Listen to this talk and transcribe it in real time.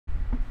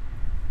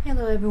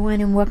Hello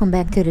everyone and welcome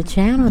back to the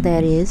channel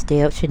that is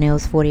Deb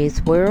Chanel's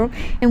 48th World,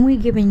 and we're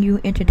giving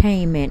you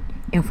entertainment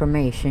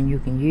information you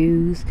can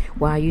use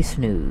while you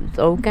snooze,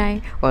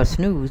 okay? Or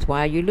snooze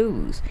while you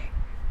lose.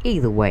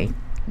 Either way,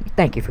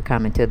 thank you for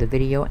coming to the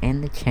video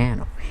and the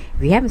channel.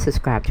 If you haven't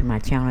subscribed to my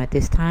channel at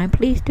this time,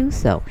 please do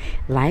so.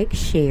 Like,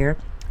 share,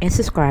 and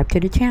subscribe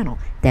to the channel.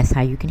 That's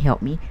how you can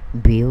help me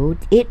build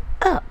it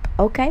up,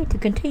 okay? To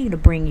continue to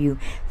bring you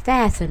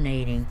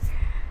fascinating,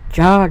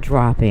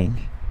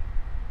 jaw-dropping,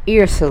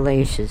 ear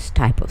salacious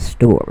type of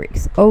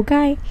stories,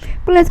 okay?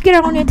 But let's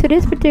get on into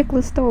this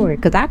particular story,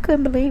 because I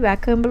couldn't believe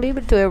it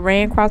until it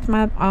ran across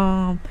my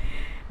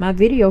my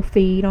video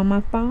feed on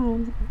my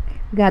phone.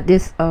 Got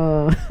this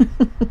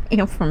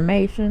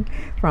information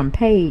from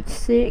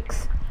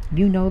PAGESIX.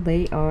 You know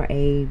they are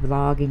a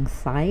vlogging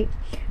site,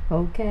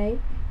 okay?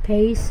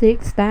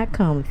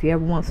 PAGESIX.com. If you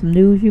ever want some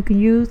news you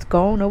can use,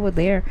 go on over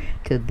there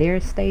to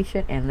their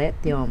station and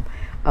let them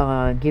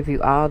give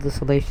you all the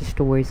salacious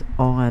stories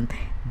on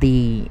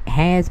the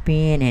has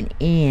been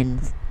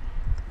and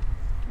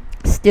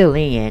still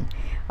in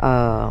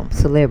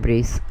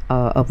celebrities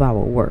of our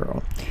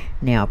world.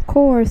 Now, of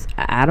course,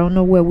 I don't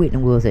know where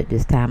Whitney was at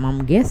this time.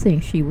 I'm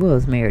guessing she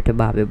was married to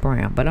Bobby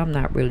Brown, but I'm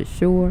not really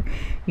sure.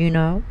 You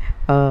know,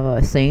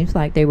 it seems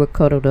like they were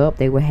cuddled up,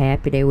 they were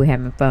happy, they were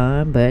having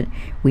fun, but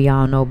we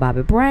all know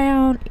Bobby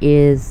Brown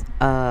is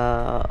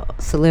a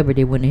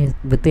celebrity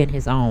within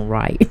his own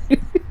right.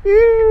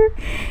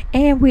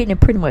 And Whitney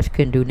pretty much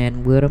couldn't do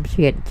nothing with him.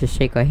 She had to just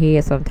shake her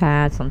head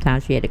sometimes.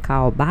 Sometimes she had to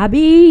call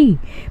Bobby,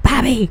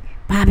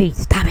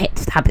 stop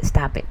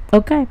it.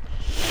 Okay,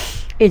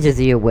 it just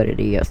is what it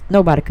is.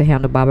 Nobody could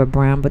handle Bobby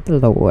Brown but the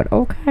Lord,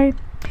 okay?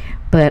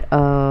 But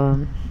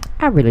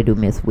I really do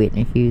miss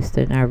Whitney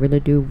Houston. I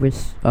really do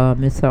miss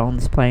her on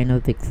this plane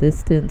of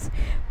existence.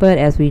 But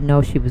as we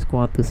know, she was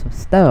going through some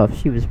stuff.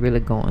 She was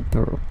really going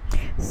through.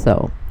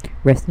 So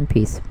rest in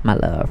peace, my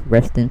love.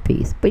 Rest in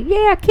peace. But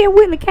yeah, Kim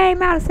Whitley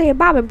came out and said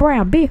Bobby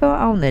Brown beat her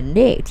on the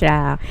neck,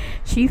 child.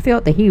 She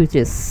felt that he was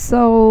just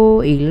so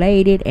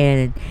elated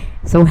and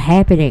so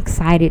happy and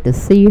excited to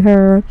see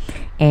her,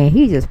 and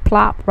he just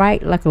plopped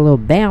right like a little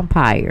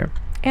vampire.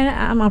 And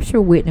I'm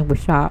sure Whitney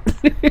was shocked.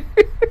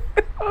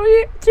 Oh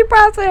yeah, she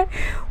probably said,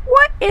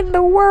 "What in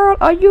the world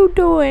are you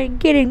doing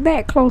getting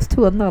that close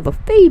to another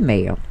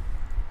female?"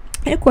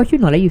 And of course, you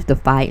know they used to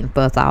fight and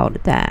fuss all the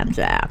time,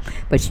 child.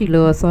 But she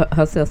loves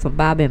herself some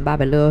Bobby, and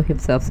Bobby loved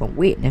himself some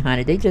Whitney,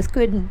 honey. They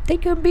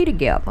couldn't be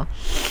together.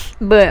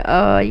 But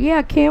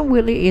yeah, Kim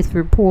Whitley is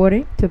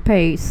reporting to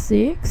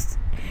PAGESIX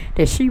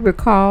that she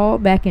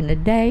recalled back in the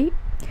day,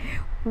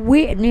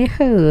 Whitney's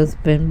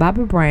husband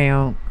Bobby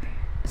Brown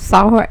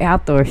saw her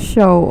after a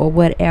show or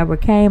whatever,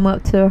 came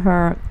up to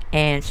her,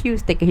 and she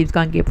was thinking he was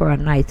gonna give her a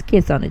nice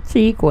kiss on the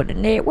cheek or the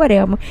neck,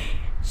 whatever.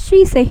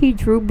 She said he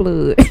drew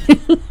blood.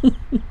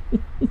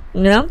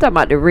 Now I'm talking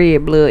about the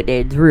red blood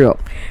that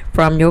drip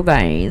from your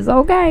veins,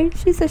 okay?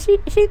 She said she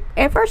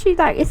at first she's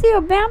like, is he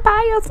a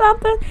vampire or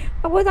something?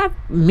 Or was I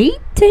meat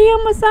to him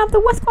or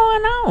something? What's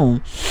going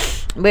on?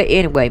 But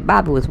anyway,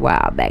 Bobby was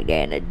wild back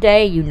there in the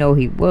day. You know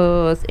he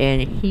was,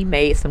 and he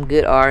made some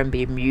good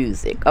R&B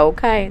music,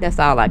 okay? That's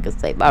all I can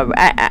say. Bobby,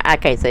 I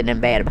can't say nothing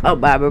bad about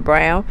Bobby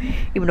Brown,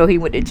 even though he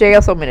went to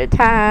jail so many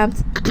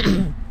times.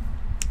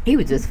 He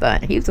was just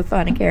fun. He was a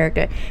funny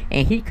character,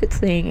 and he could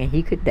sing and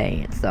he could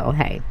dance. So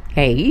hey,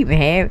 he even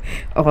had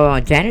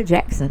Janet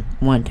Jackson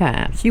one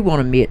time. She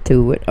won't admit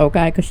to it,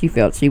 okay, because she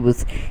felt she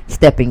was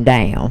stepping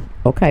down,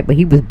 okay, but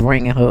he was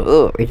bringing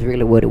her up. It's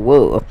really what it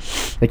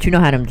was. But you know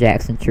how them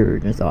Jackson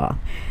children are.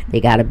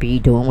 They gotta be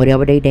doing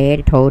whatever their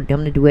daddy told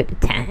them to do at the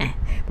time.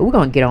 But we're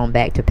gonna get on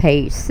back to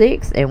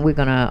PAGESIX, and we're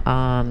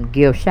gonna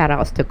give shout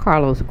outs to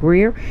Carlos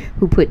Greer,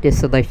 who put this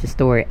salacious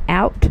story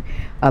out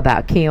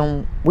about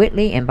Kim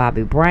Whitley and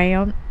Bobby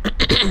Brown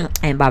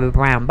and Bobby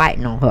Brown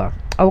biting on her,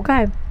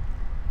 okay?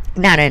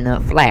 Not in a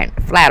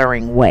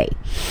flattering way,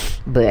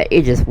 but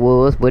it just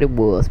was what it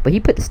was. But he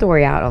put the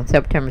story out on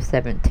September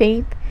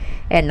 17th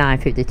at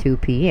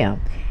 9:52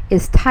 p.m.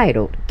 It's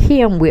titled,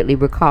 Kim Whitley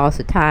recalls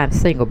the time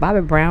single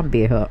Bobby Brown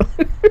beat her.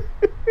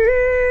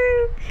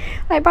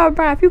 Like, Bobby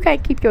Brown, if you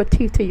can't keep your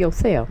teeth to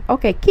yourself,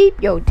 okay,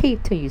 keep your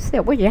teeth to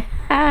yourself. Was you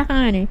high,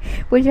 honey?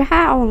 Was you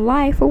high on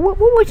life? Or what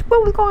was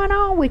going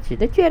on with you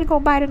that you had to go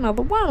bite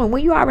another woman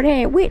when you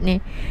already had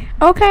Whitney?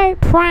 Okay,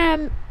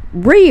 prime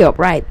rib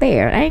right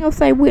there. I ain't gonna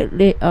say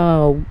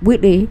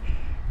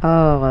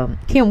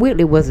Kim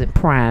Whitley wasn't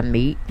prime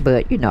meat,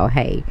 but you know,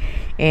 hey,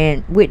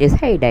 and Whitney's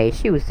heyday,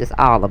 she was just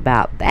all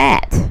about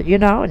that, you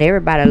know, and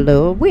everybody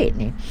loved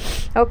Whitney.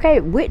 Okay,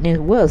 Whitney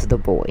was the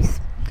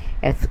voice,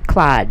 as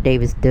Clyde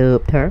Davis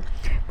dubbed her.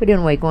 But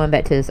anyway, going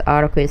back to this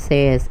article, it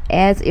says,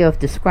 as if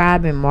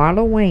describing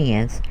Marla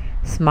Wayans'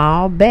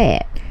 small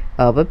bat,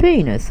 of a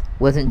penis.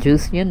 Wasn't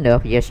juicy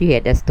enough. Yeah, she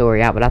had that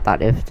story out, but I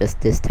thought it was just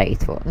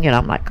distasteful. You know,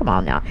 I'm like, come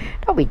on now.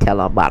 Don't be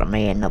telling about a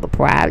man another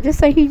pride. Just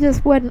say he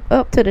just wasn't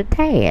up to the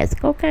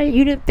task. Okay?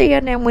 You didn't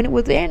feel that when it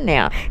was in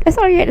there. That's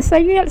all you had to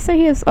say. You had to say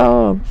his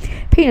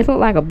penis looked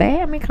like a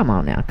bat. I mean, come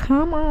on now.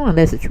 Come on.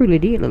 Unless it truly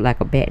did look like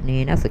a bat, and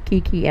then that's a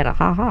kiki and a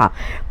ha-ha.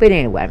 But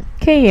anyway,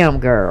 Kim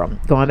girl.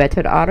 Going back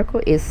to the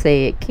article, it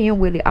said Kim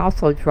Whitley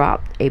also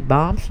dropped a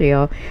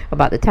bombshell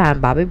about the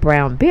time Bobby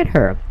Brown bit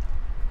her,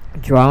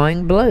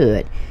 drawing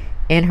blood,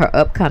 in her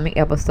upcoming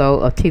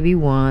episode of TV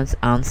One's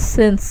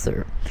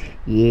Uncensored.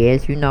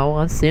 Yes, you know,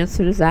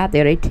 Uncensored is out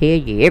there. They tell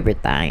you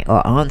everything.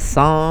 Or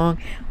Unsung,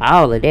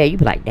 all of that. You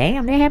be like,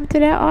 damn, that happened to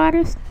that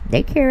artist?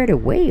 They carried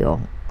it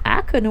well.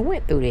 I couldn't have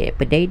went through that,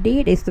 but they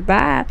did. They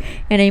survived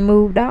and they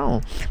moved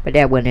on. But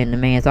that wasn't in the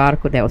man's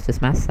article. That was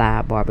just my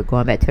sidebar. But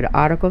going back to the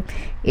article,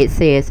 it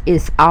says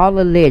it's all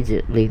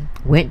allegedly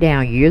went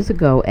down years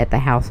ago at the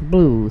House of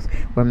Blues,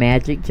 where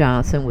Magic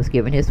Johnson was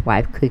giving his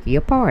wife Cookie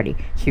a party.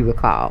 She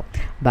recalled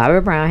Bobby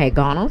Brown had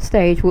gone on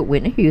stage with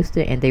Whitney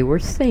Houston and they were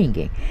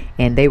singing,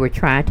 and they were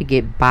trying to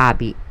get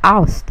Bobby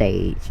off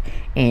stage.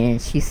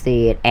 And she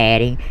said,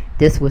 adding,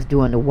 this was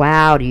during the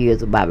wild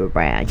years of Bobby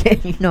Brown.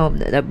 You know,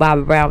 the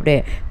Bobby Brown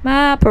there,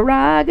 my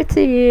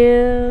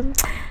prerogative.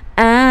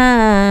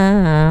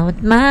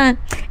 Mine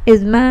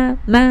is my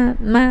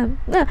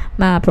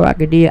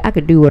prerogative. I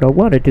could do what I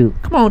want to do.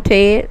 Come on,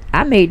 Ted.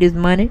 I made this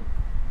money.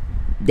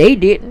 They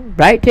didn't,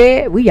 right,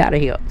 Ted? We out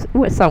of here. We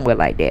went somewhere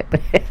like that.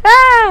 But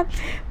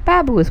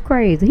Bobby was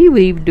crazy. He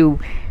would even do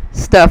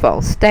stuff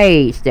on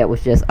stage that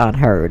was just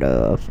unheard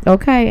of.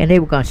 Okay, and they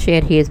were gonna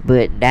shut his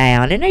butt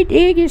down, and they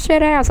did get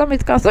shut out. Some of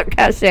his concerts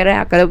got shut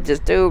out because it was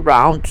just too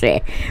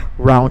raunchy,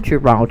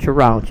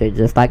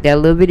 just like that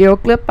little video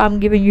clip I'm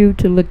giving you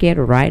to look at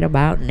right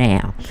about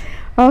now.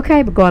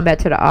 Okay, but going back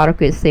to the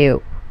article, it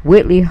said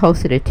Whitley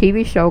hosted a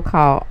TV show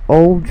called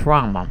Old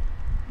Drama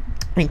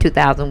in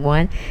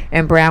 2001,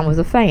 and Brown was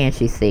a fan.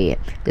 She said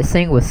the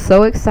singer was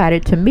so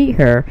excited to meet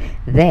her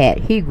that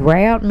he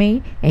grabbed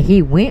me and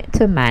he went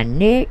to my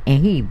neck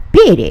and he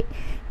bit it.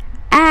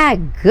 I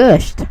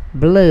gushed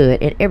blood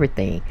and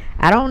everything.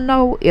 I don't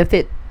know if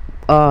he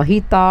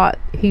thought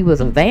he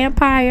was a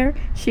vampire,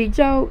 she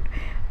joked,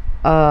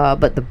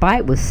 but the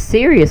bite was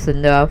serious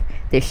enough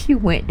that she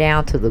went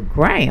down to the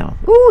ground.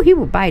 Ooh, he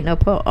was biting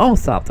up her on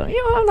something.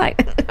 You know,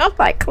 I'm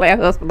like Claire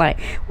husband,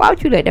 like, why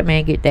would you let that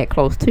man get that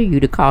close to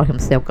you to call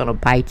himself gonna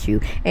bite you?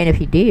 And if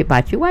he did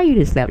bite you, why you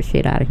just slap the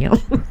shit out of him?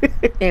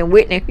 And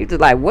Whitney, he was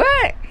like,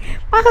 what?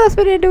 My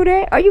husband didn't do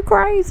that. Are you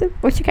crazy?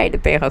 Well, she can't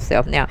defend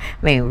herself now.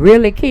 I mean,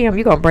 really, Kim,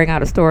 you gonna bring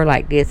out a story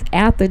like this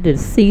after the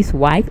deceased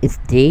wife is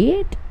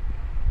dead?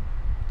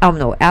 Oh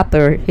no,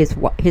 after his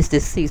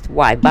deceased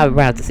wife, Bobby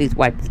Brown's deceased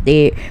wife is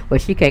dead, but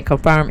she can't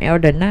confirm or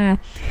deny.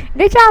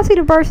 Did y'all see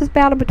the versus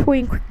battle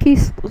between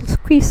Keith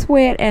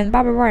Sweat and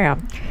Bobby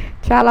Brown?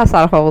 Child, I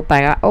saw the whole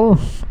thing. I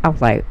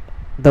was like,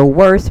 the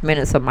worst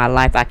minutes of my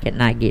life I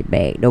cannot get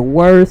back. The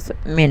worst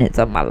minutes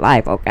of my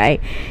life, okay?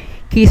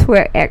 Keith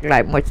Sweat acted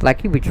like much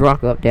like he was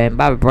drunk up there, and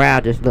Bobby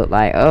Brown just looked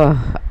like,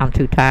 oh, I'm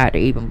too tired to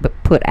even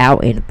put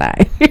out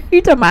anything. He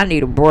told me I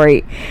need a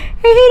break.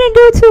 And he didn't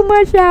do too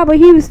much, y'all, but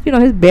he was, you know,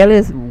 his belly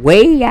is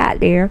way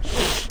out there.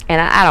 And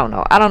I don't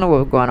know. I don't know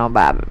what's going on,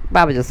 Bobby.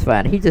 Bobby's just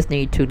fun. He just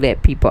needs to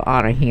let people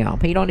honor him.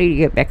 He don't need to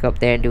get back up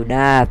there and do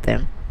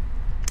nothing.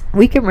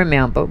 We can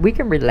remember. We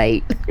can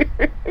relate.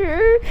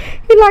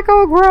 He like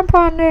old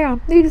grandpa now.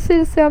 Need to sit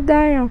himself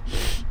down.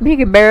 He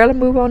can barely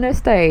move on that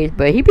stage,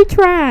 but he be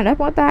trying. That's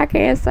one thing I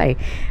can say.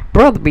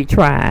 Brother be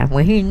trying.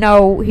 When he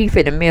know he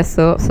finna mess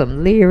up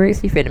some lyrics,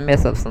 he finna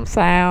mess up some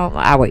sound,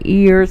 our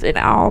ears and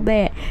all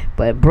that.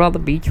 But brother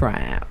be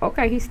trying.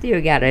 Okay, he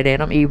still got it in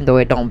him, even though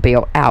it don't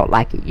belt out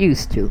like it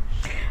used to.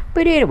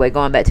 But anyway,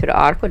 going back to the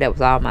article, that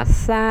was all my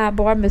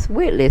sidebar. Miss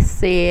Whitley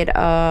said,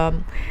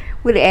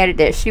 Whitley added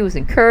that she was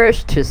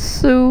encouraged to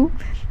sue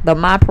the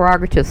My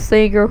Prerogative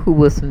singer, who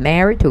was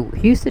married to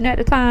Houston at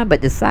the time, but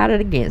decided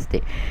against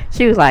it.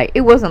 She was like,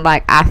 it wasn't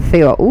like I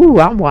felt, ooh,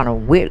 I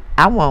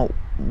want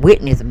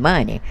Whitney's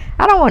money.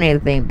 I don't want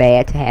anything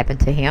bad to happen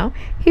to him.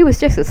 He was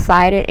just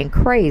excited and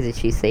crazy,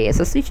 she said.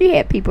 So see, she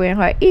had people in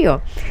her ear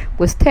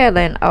was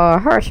telling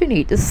her she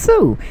need to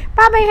sue.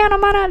 Bobby ain't had no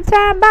money at the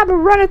time. Bobby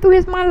running through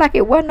his money like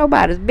it wasn't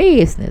nobody's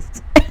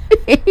business.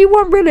 He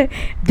wasn't really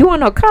doing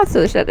no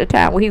concerts at the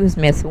time when he was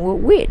messing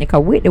with Whitney,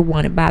 because Whitney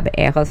wanted Bobby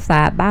at her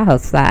side, by her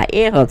side,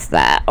 in her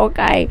side,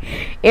 okay?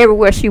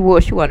 Everywhere she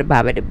was, she wanted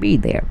Bobby to be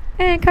there.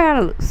 And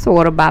kind of,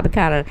 sort of, Bobby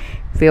kind of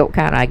felt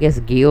kind of, I guess,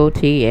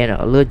 guilty and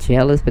a little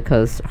jealous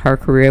because her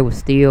career was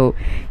still,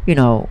 you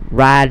know,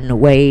 riding the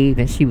wave,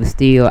 and she was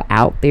still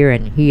out there,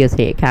 and his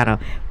head kind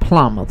of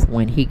plummeted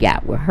when he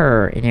got with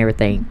her, and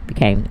everything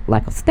became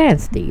like a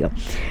standstill.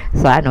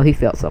 So I know he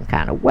felt some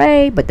kind of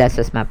way, but that's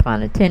just my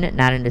pun intended,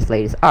 not in this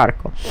latest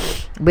article.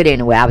 But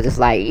anyway, I was just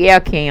like, yeah,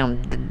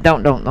 Kim,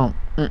 don't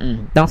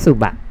sue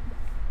Bobby.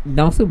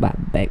 Don't sue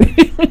Bobby, baby.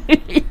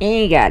 He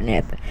ain't got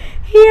nothing.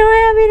 He don't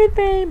have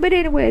anything. But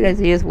anyway, that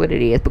is what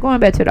it is. But going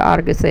back to the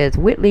article, it says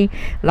Whitley,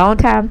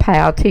 longtime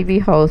pal,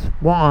 TV host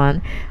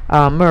Juan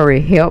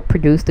Murray helped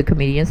produce the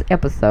comedian's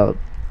episode.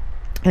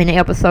 In the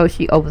episode,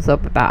 she opens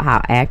up about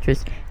how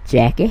actress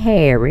Jackie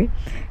Harry,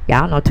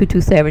 y'all know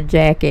 227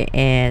 Jackie,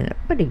 and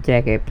what did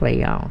Jackie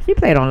play on? She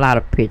played on a lot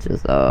of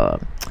pictures.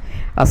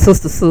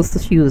 Sister.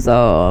 She was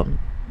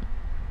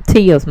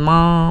Tia's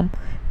mom.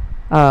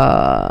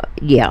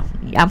 Yeah,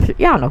 I'm sure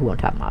y'all know who I'm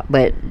talking about.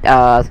 But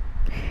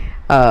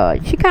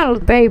she kind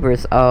of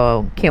favors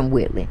Kim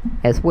Whitley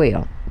as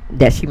well,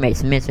 that she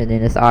makes mention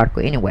in this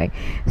article anyway.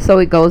 So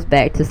it goes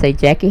back to say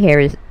Jackie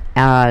Harris.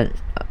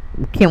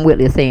 Kim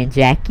Whitley is saying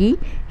Jackie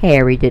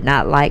Harry did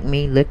not like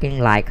me looking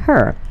like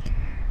her.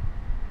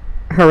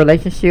 Her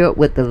relationship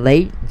with the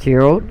late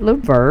Gerald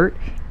Levert,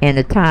 and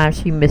the time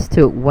she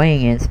mistook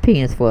Wayne's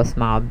penis for a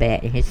small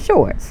bat in his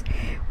shorts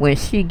when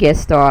she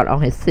guest starred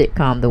on his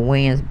sitcom The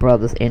Wayans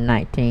Brothers in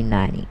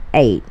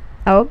 1998.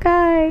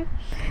 Okay,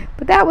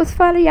 but that was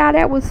funny, y'all.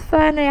 That was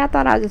funny. I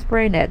thought I'd just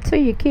bring that to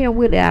you. Kim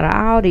Whitley, out of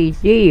all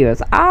these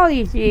years,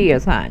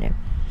 honey.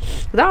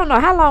 Cause I don't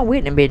know how long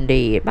Whitney been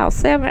dead. About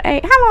 7,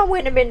 8. How long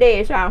Whitney been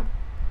dead, Sean?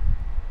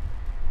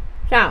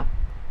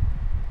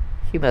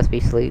 She must be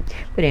asleep.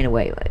 But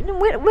anyway,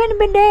 Whitney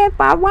been dead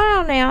for a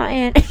while now,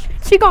 and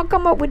she gonna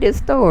come up with this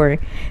story.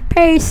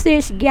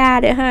 PAGESIX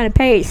got it, honey.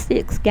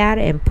 PAGESIX got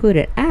it and put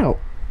it out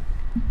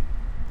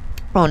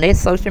on their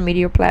social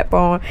media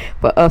platform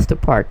for us to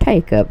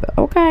partake of it.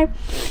 Okay,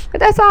 but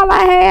that's all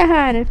I had,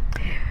 honey.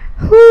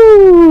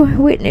 Whoo,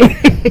 Whitney.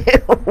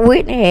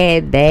 Whitney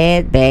had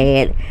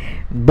bad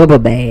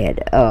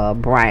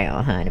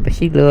Brown, honey, but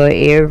she loved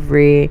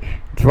every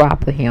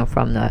drop of him,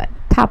 from the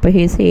top of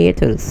his head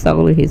to the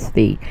sole of his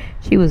feet.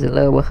 She was in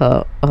love with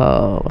her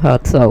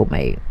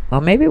soulmate, or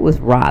maybe it was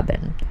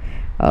Robin.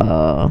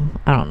 I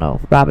don't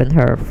know. Robin,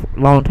 her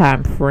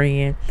longtime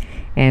friend,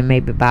 and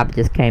maybe Bobby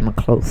just came a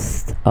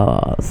close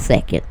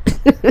second.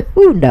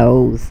 Who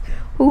knows?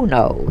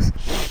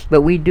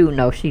 But we do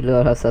know she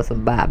loved herself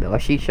some Bobby, or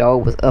she sure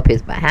was up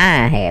his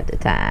behind half the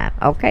time.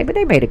 Okay, but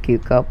they made a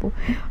cute couple.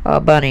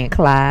 Bonnie and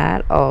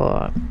Clyde,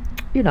 or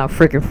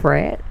freaking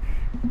Fred.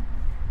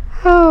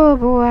 Oh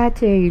boy, I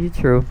tell you the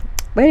truth.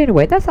 But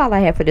anyway, that's all I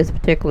have for this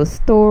particular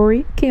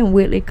story. Kim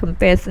Whitley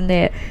confessing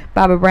that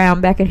Bobby Brown,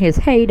 back in his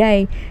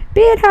heyday,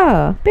 bit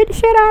the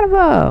shit out of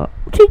her.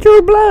 She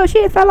drew blood.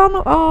 She had fell on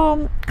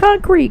the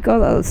concrete or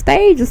the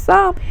stage or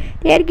something.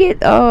 They had to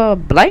get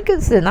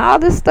blankets and all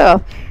this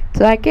stuff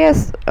to, I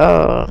guess,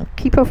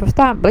 keep her from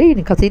stopping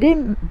bleeding, because he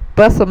didn't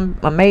bust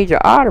a major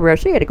artery.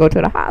 She had to go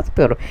to the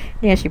hospital.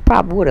 Then she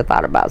probably would have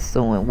thought about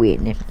suing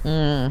Whitney.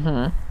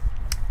 And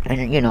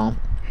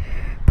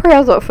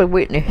prayers up for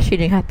Whitney. She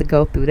didn't have to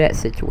go through that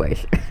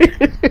situation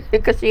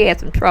because she had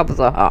some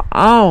troubles of her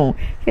own.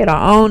 She had her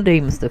own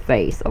demons to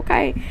face.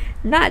 Okay,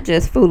 not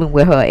just fooling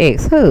with her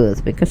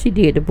ex-husband, because she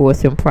did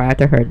divorce him prior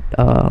to her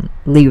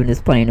leaving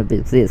this plane of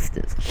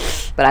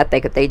existence. But I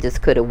think if they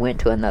just could have went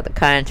to another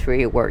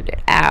country, worked it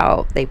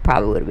out, they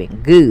probably would have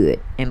been good,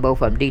 and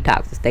both of them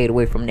detoxed and stayed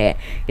away from that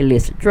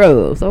illicit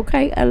drugs.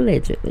 Okay,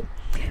 allegedly.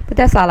 But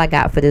that's all I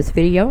got for this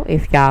video.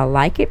 If y'all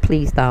like it,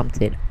 please thumbs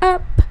it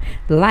up,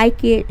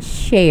 like it,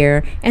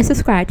 share, and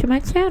subscribe to my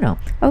channel.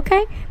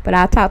 Okay, but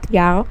I'll talk to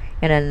y'all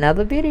in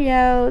another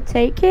video.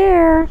 Take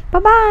care.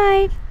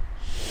 Bye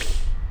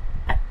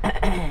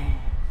bye.